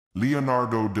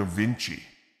Leonardo da Vinci,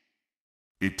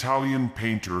 Italian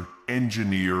painter,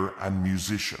 engineer, and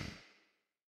musician.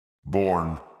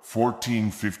 Born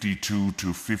 1452 to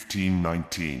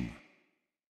 1519.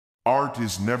 Art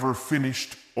is never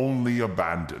finished, only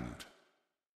abandoned.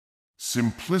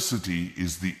 Simplicity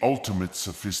is the ultimate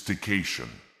sophistication.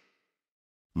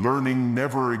 Learning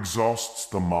never exhausts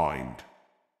the mind.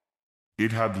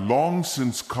 It had long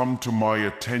since come to my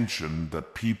attention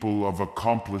that people of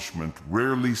accomplishment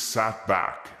rarely sat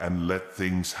back and let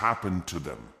things happen to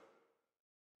them.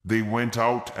 They went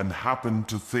out and happened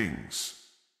to things.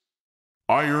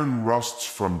 Iron rusts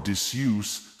from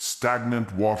disuse,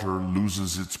 stagnant water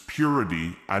loses its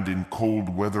purity, and in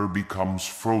cold weather becomes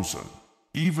frozen.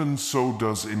 Even so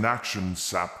does inaction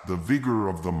sap the vigor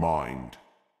of the mind.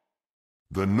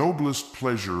 The noblest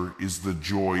pleasure is the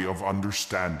joy of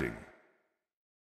understanding.